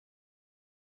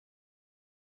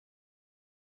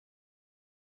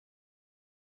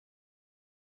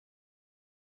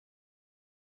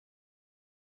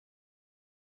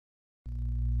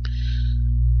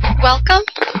Welcome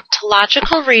to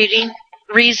Logical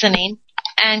Reasoning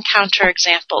and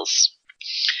Counterexamples.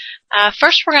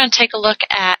 First, we're going to take a look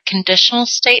at conditional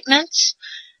statements,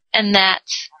 and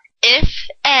that's if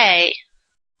A,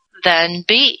 then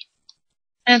B.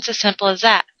 And it's as simple as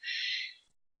that.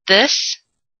 This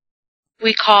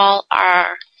we call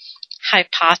our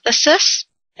hypothesis.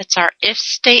 It's our if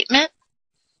statement.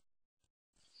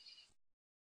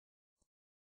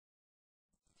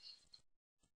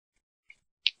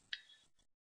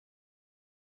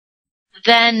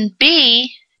 Then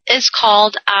B is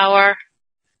called our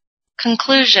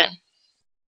conclusion.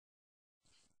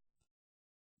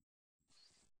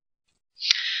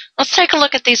 Let's take a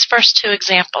look at these first two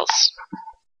examples.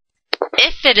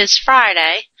 If it is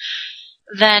Friday,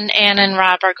 then Anne and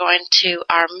Rob are going to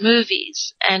our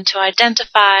movies, and to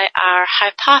identify our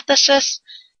hypothesis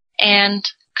and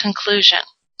conclusion.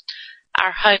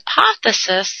 Our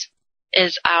hypothesis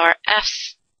is our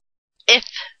if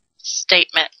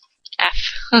statement.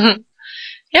 F.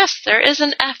 Yes, there is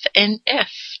an F in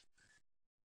if.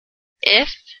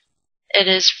 If it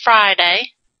is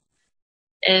Friday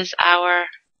is our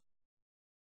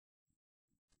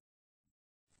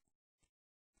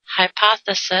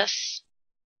hypothesis.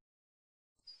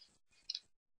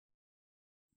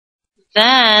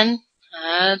 Then,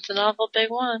 it's an awful big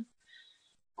one,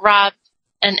 Rob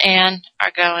and Anne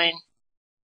are going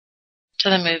to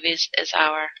the movies is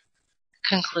our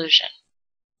conclusion.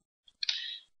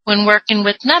 When working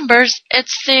with numbers,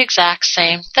 it's the exact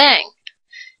same thing.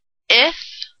 If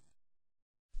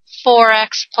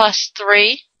 4x plus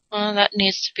 3, well, that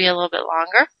needs to be a little bit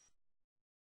longer,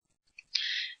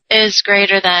 is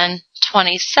greater than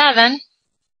 27,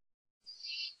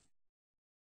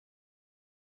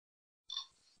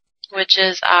 which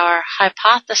is our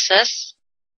hypothesis,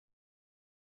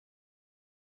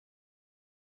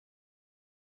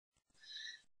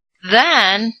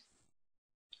 then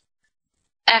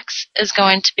x is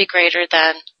going to be greater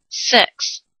than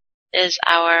 6, is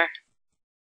our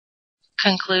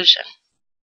conclusion.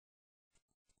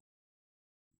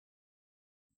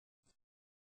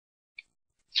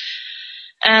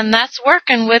 And that's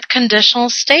working with conditional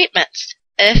statements,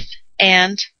 if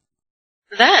and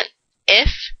then. If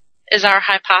is our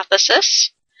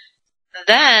hypothesis,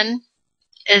 then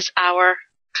is our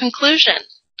conclusion.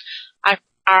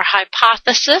 Our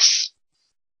hypothesis,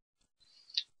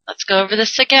 let's go over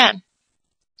this again.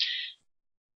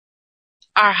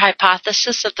 Our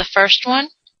hypothesis of the first one,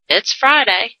 it's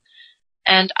Friday,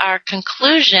 and our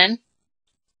conclusion,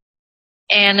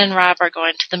 Anne and Rob are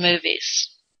going to the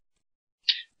movies.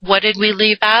 What did we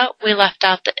leave out? We left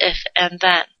out the if and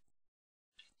then.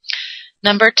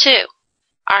 Number 2,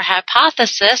 our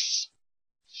hypothesis,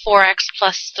 4x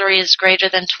plus 3 is greater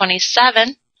than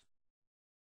 27.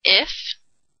 If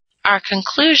our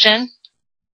conclusion,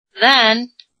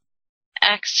 then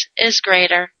x is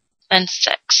greater than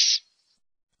 6.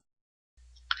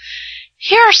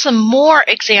 Here are some more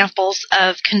examples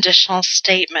of conditional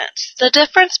statements. The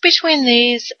difference between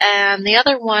these and the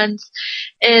other ones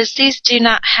is these do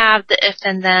not have the if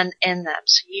and then in them.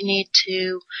 So you need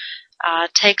to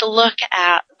take a look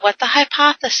at what the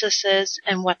hypothesis is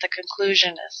and what the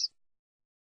conclusion is,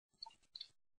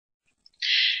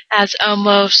 as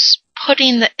almost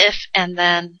putting the if and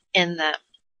then in them.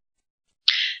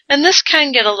 And this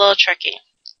can get a little tricky.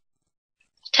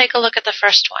 Take a look at the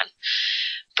first one.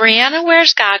 Brianna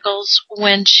wears goggles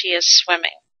when she is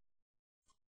swimming.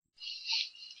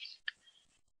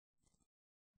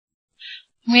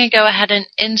 I'm going to go ahead and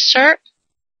insert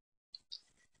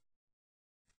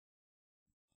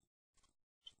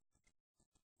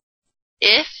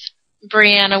if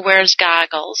Brianna wears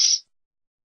goggles,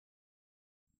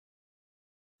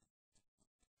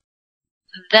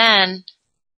 then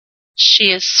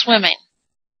she is swimming.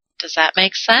 Does that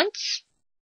make sense?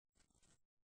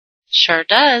 Sure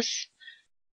does.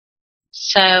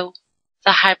 So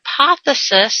the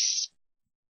hypothesis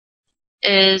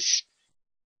is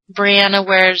Brianna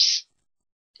wears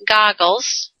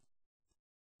goggles,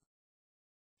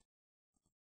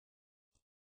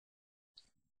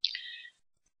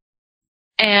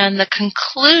 and the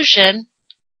conclusion,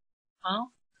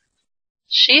 well,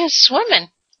 she is swimming.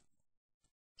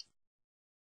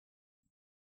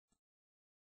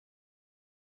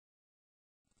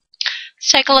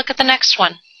 Let's take a look at the next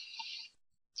one.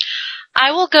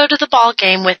 I will go to the ball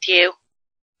game with you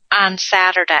on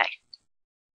Saturday.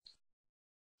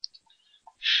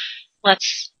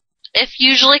 If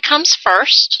usually comes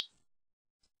first,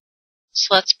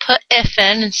 so let's put if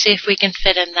in and see if we can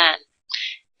fit in then.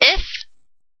 If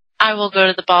I will go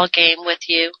to the ball game with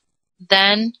you,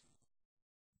 then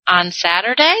on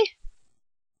Saturday,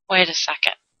 Wait a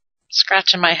second.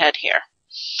 Scratching my head here.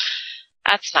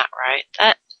 That's not right.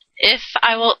 If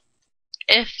I will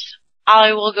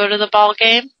go to the ball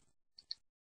game,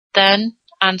 then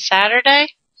on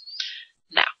Saturday?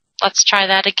 No. Let's try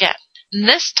that again. And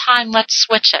this time, let's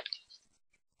switch it.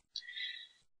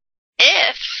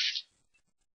 If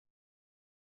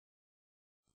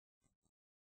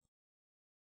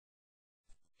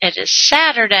it is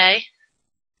Saturday,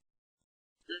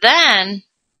 then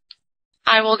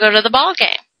I will go to the ball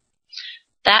game.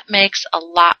 That makes a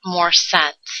lot more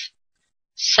sense.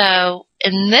 So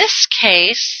in this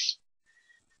case,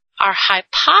 our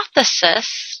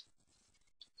hypothesis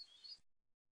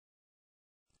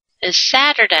is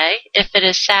Saturday. If it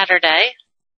is Saturday,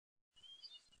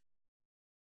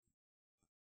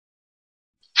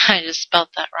 I just spelled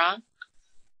that wrong.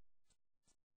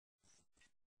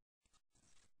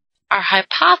 Our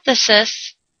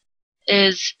hypothesis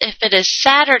is if it is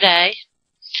Saturday,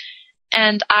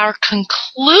 and our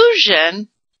conclusion,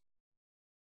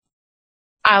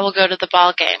 I will go to the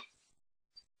ball game.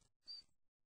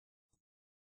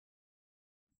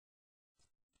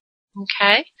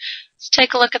 Okay, let's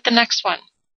take a look at the next one.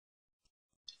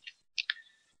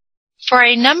 For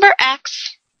a number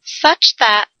x such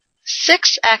that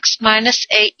 6x minus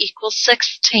 8 equals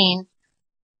 16,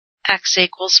 x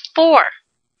equals 4.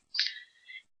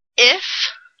 If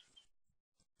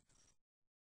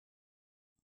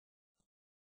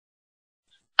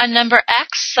a number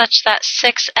x such that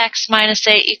 6x minus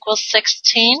 8 equals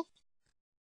 16,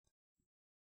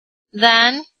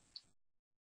 then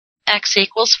x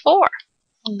equals 4.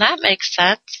 And that makes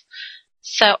sense.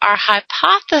 So our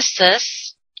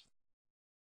hypothesis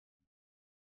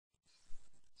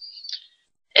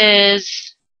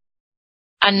is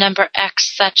a number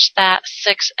x such that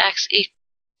 6x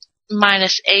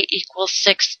minus 8 equals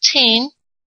 16.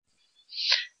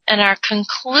 And our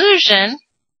conclusion,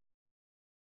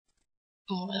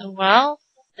 well,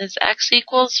 is x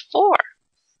equals 4.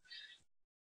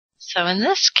 So in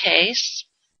this case,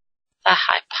 the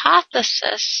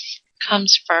hypothesis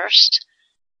comes first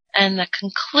and the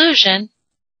conclusion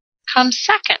comes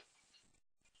second.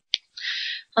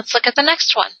 Let's look at the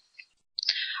next one.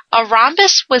 A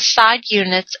rhombus with side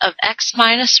units of x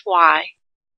minus y.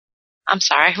 I'm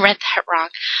sorry, I read that wrong.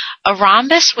 A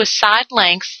rhombus with side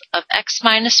lengths of x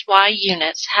minus y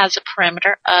units has a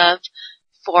perimeter of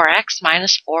 4x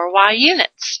minus 4y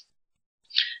units.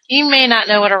 You may not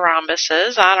know what a rhombus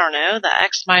is. I don't know. The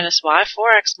x minus y,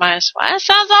 4x minus y. That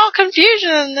sounds all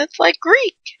confusion. It's like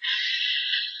Greek.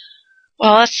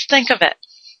 Well, let's think of it.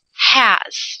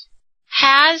 Has.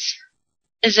 Has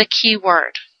is a key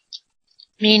word,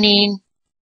 meaning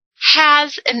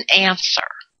has an answer.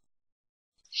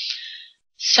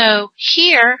 So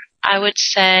here I would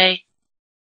say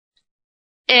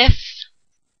if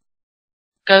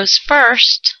goes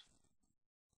first,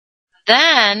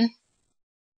 then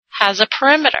has a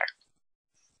perimeter,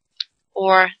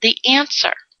 or the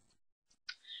answer.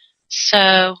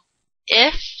 So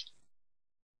if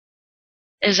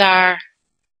is our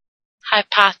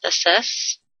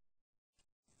hypothesis,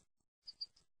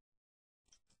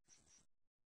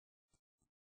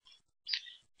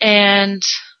 and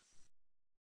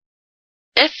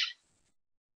if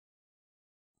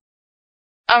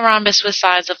a rhombus with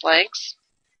sides of lengths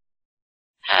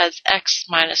has x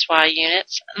minus y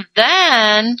units,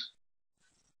 then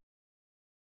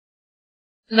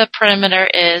the perimeter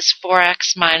is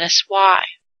 4x minus y.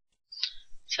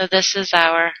 So this is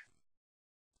our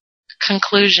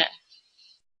conclusion.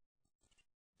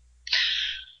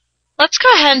 Let's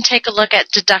go ahead and take a look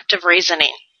at deductive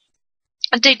reasoning.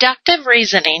 Deductive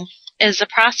reasoning is the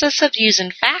process of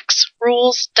using facts,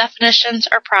 rules, definitions,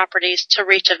 or properties to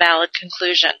reach a valid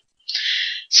conclusion.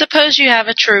 Suppose you have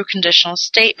a true conditional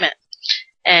statement,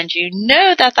 and you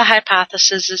know that the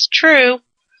hypothesis is true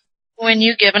when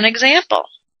you give an example.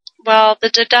 Well, the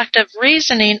deductive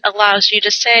reasoning allows you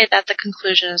to say that the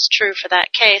conclusion is true for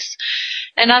that case.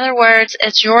 In other words,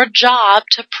 it's your job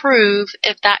to prove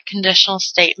if that conditional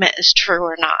statement is true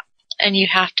or not. And you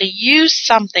have to use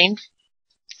something,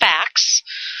 facts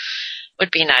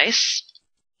would be nice,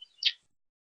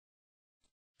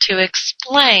 to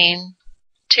explain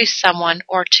to someone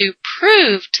or to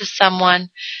prove to someone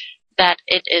that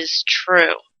it is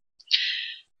true.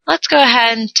 Let's go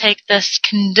ahead and take this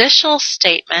conditional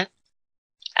statement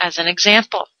as an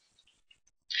example.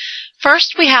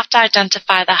 First, we have to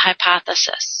identify the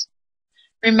hypothesis.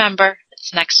 Remember,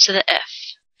 it's next to the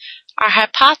if. Our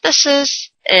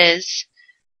hypothesis is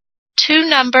two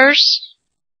numbers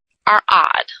are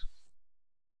odd.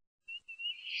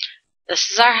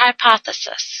 This is our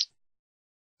hypothesis.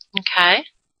 Okay?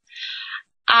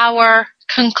 our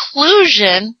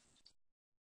conclusion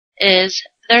is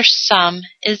their sum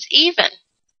is even.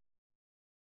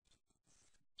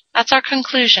 That's our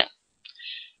conclusion.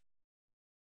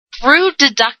 Through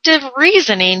deductive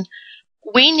reasoning,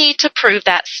 we need to prove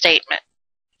that statement.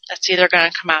 That's either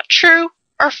going to come out true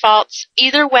or false.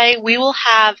 Either way, we will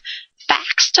have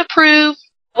facts to prove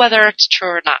whether it's true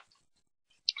or not.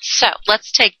 So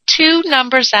let's take two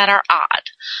numbers that are odd.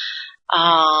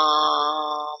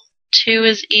 2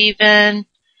 is even,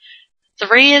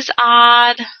 3 is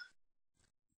odd,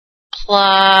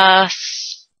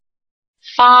 plus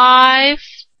 5,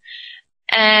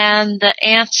 and the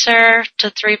answer to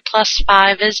 3 plus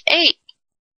 5 is 8.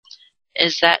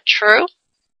 Is that true?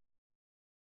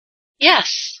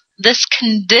 Yes, this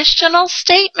conditional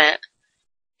statement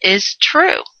is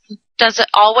true. Does it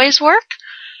always work?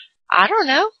 I don't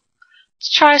know. Let's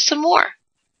try some more.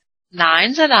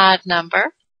 9's an odd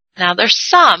number. Now there's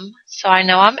some, so I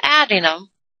know I'm adding them.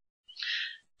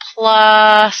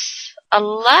 Plus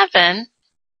 11.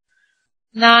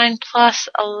 9 plus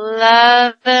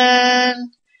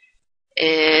 11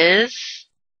 is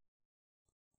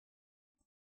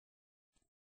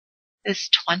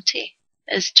 20.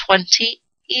 Is 20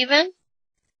 even?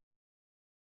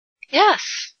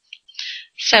 Yes.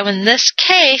 So in this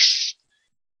case,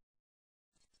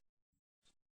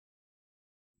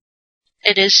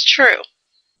 it is true.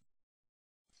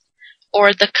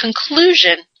 Or the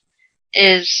conclusion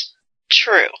is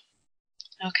true.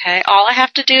 Okay, all I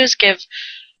have to do is give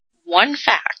one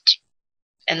fact.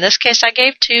 In this case, I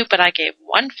gave 2, but I gave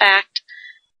one fact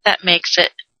that makes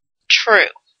it true.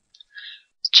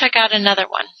 Let's check out another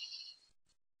one.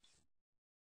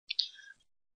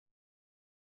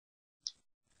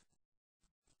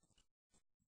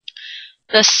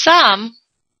 The sum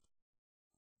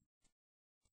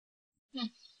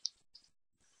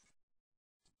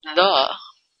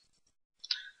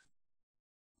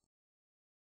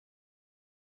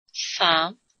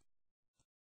sum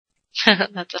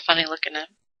that's a funny looking name,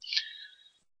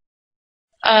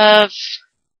 of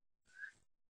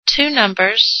two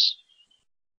numbers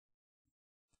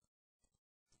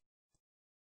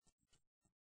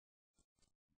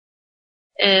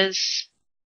is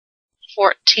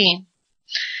 14.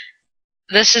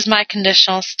 This is my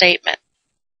conditional statement.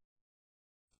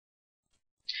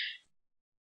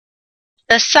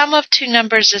 The sum of two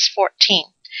numbers is 14.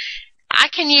 I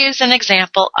can use an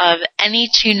example of any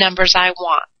two numbers I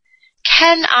want.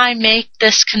 Can I make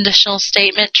this conditional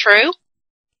statement true?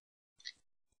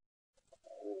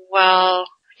 Well,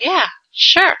 yeah,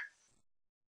 sure.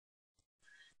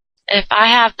 If I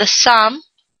have the sum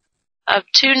of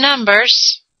two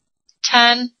numbers,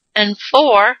 10 and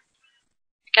 4,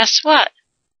 guess what?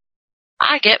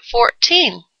 I get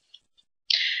 14.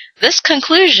 This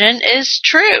conclusion is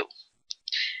true.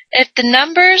 If the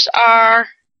numbers are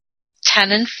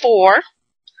 10 and 4,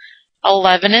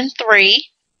 11 and 3,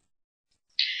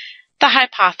 the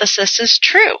hypothesis is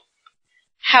true.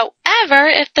 However,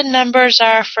 if the numbers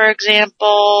are, for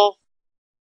example,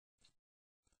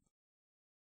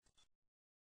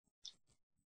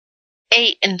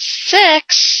 8 and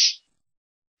 6,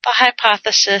 the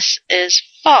hypothesis is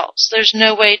false. There's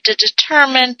no way to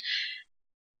determine,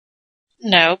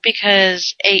 no,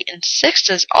 because 8 and 6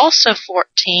 is also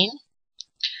 14.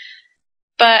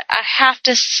 But I have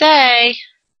to say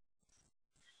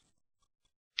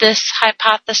this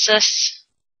hypothesis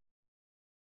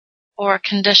or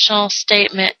conditional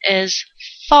statement is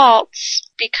false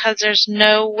because there's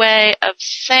no way of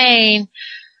saying,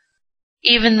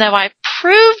 even though I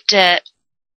proved it,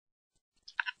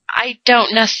 I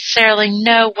don't necessarily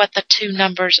know what the two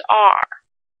numbers are.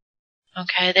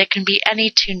 Okay, they can be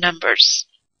any two numbers.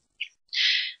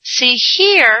 See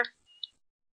here,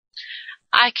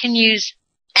 I can use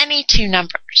any two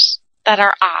numbers that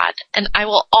are odd, and I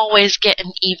will always get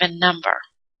an even number.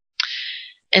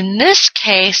 In this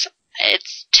case,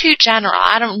 it's too general.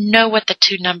 I don't know what the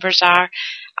two numbers are.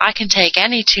 I can take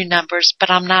any two numbers, but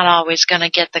I'm not always going to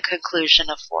get the conclusion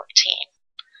of 14.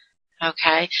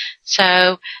 Okay,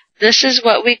 so this is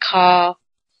what we call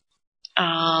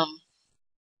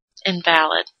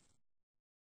invalid.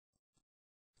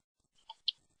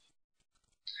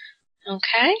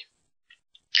 Okay,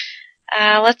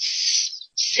 let's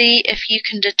see if you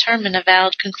can determine a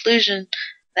valid conclusion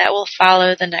that will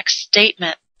follow the next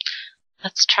statement.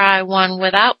 Let's try one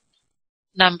without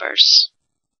numbers.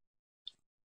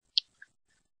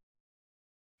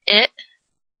 It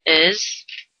is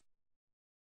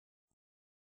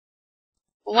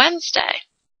Wednesday.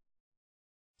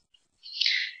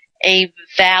 A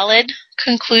valid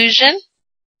conclusion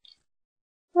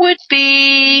would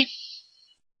be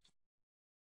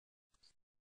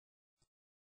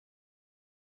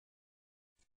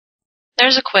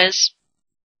there's a quiz.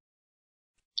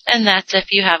 And that's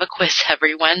if you have a quiz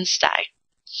every Wednesday.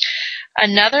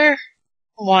 Another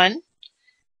one,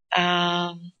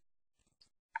 in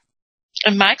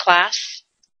my class,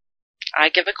 I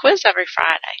give a quiz every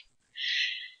Friday.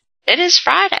 It is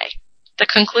Friday. The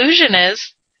conclusion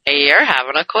is, you're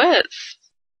having a quiz.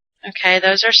 Okay,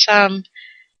 those are some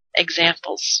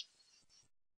examples.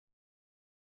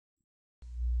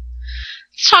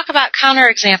 Let's talk about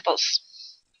counterexamples.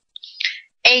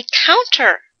 A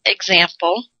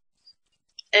counterexample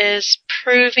is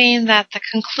proving that the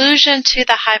conclusion to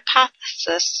the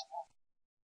hypothesis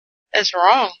is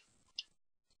wrong.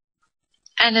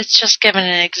 And it's just given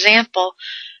an example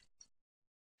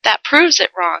that proves it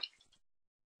wrong.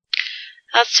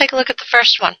 Let's take a look at the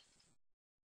first one.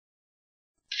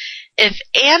 If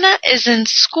Anna is in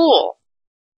school,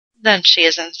 then she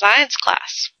is in science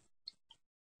class.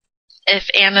 If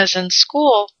Anna's in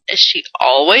school, is she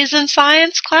always in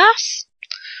science class?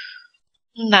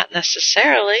 Not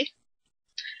necessarily.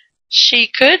 She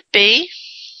could be.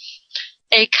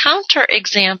 A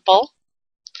counterexample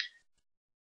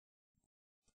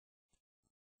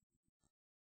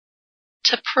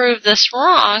to prove this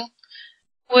wrong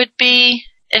would be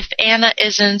if Anna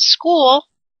is in school,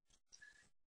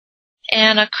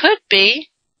 Anna could be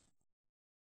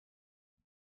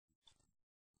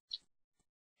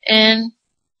in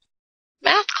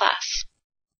math class.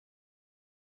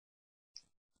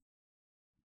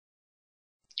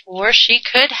 Or she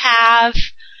could have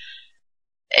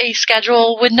a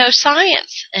schedule with no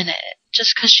science in it.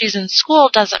 Just because she's in school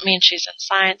doesn't mean she's in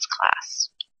science class.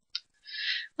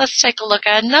 Let's take a look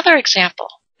at another example.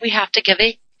 We have to give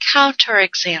a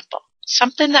counterexample,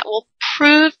 something that will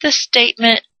prove the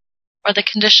statement or the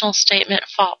conditional statement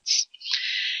false.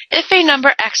 If a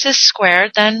number x is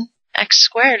squared, then x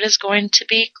squared is going to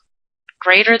be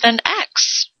greater than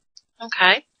x.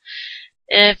 Okay?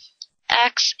 If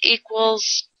x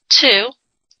equals 2,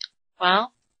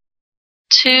 well,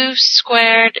 2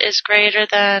 squared is greater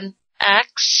than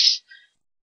x.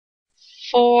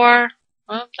 4,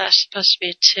 well, that's supposed to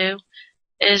be 2,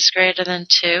 is greater than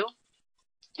 2.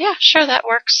 Yeah, sure, that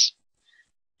works.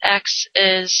 X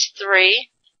is 3.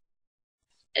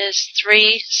 Is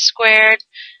 3 squared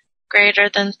greater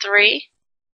than 3?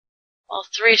 Well,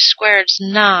 3 squared is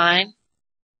 9.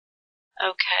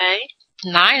 Okay,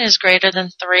 9 is greater than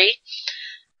 3.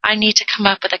 I need to come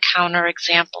up with a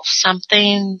counterexample,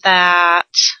 something that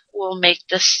will make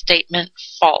this statement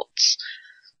false.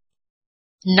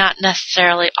 Not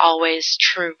necessarily always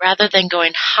true. Rather than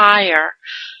going higher,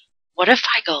 what if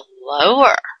I go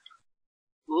lower?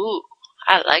 Ooh,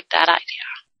 I like that idea.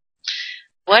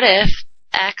 What if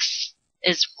x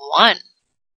is 1?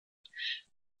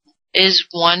 Is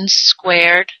 1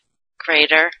 squared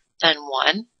greater than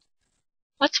 1?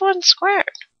 What's 1 squared?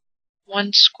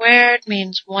 1 squared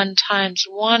means 1 times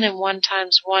 1, and 1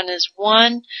 times 1 is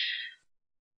 1.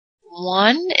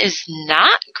 1 is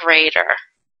not greater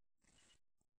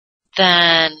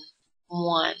than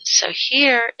 1. So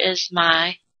here is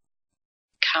my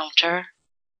counter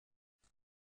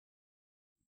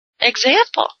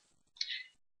example.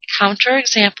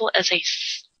 Counterexample is a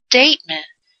statement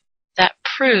that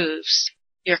proves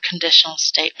your conditional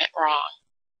statement wrong.